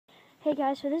Hey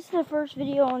guys, so this is the first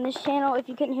video on this channel. If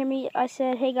you couldn't hear me, I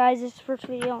said, hey guys, this is the first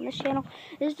video on this channel.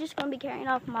 This is just going to be carrying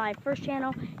off my first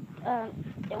channel.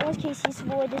 It was KC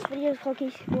Savoy. This video is called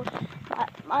KC Savoy.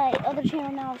 My other channel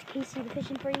now is KC the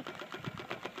Fishing Freak.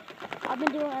 I've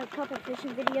been doing a couple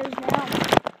fishing videos now.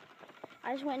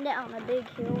 I just went down a big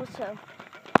hill, so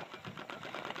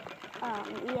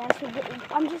yeah, so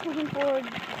I'm just looking forward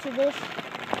to this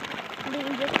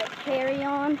being just a carry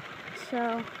on.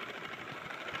 So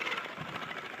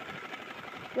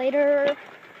later,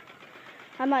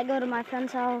 I might go to my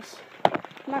friend's house.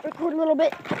 I might record a little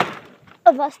bit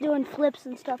of us doing flips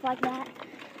and stuff like that.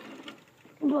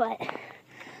 But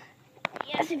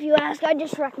yes, if you ask, I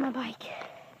just wrecked my bike.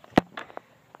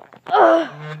 Ugh.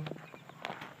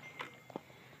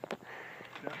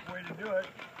 That's the way to do it.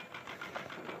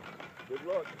 Good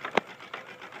luck.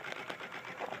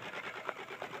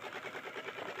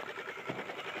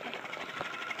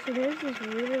 So there's this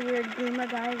really weird groomer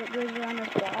guy that goes around this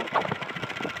block.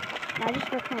 And I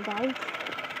just wrecked my bike.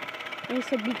 And he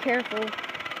said, be careful.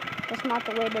 That's not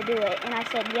the way to do it. And I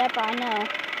said, yep, I know.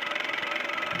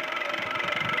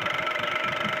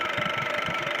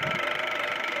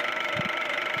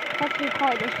 Have to be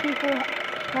quiet.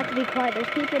 There's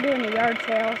people doing a yard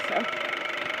sale, so.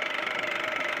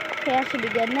 Okay, I should be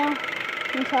good now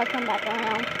until I come back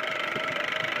around.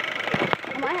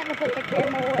 I might have to put the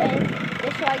camera away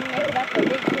just so I can make it up the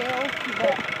big hill,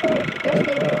 but you'll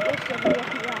still be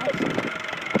with you guys.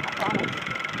 I promise.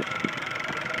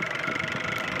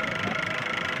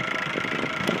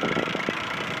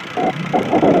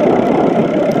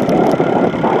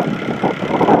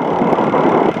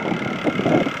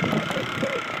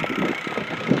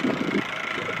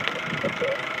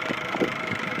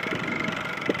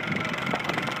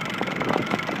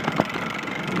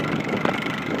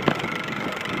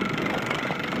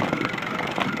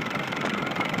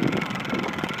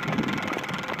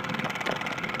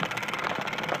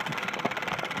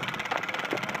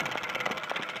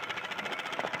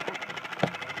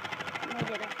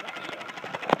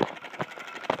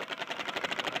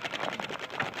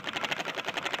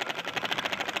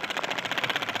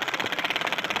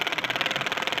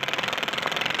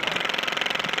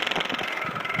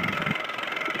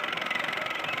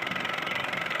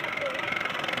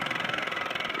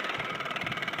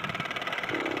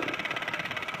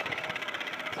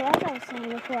 So as I was saying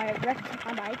before, I wrecked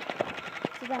my bike.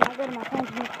 So then I go to my friends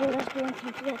and record us doing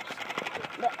some flips.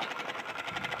 But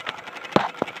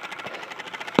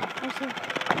also,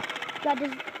 God,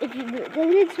 if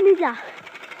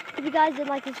you guys did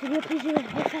like this video, please do a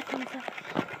big fat thumbs up.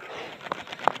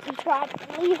 Subscribe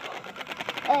and leave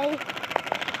a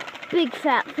big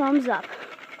fat thumbs up.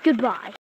 Goodbye.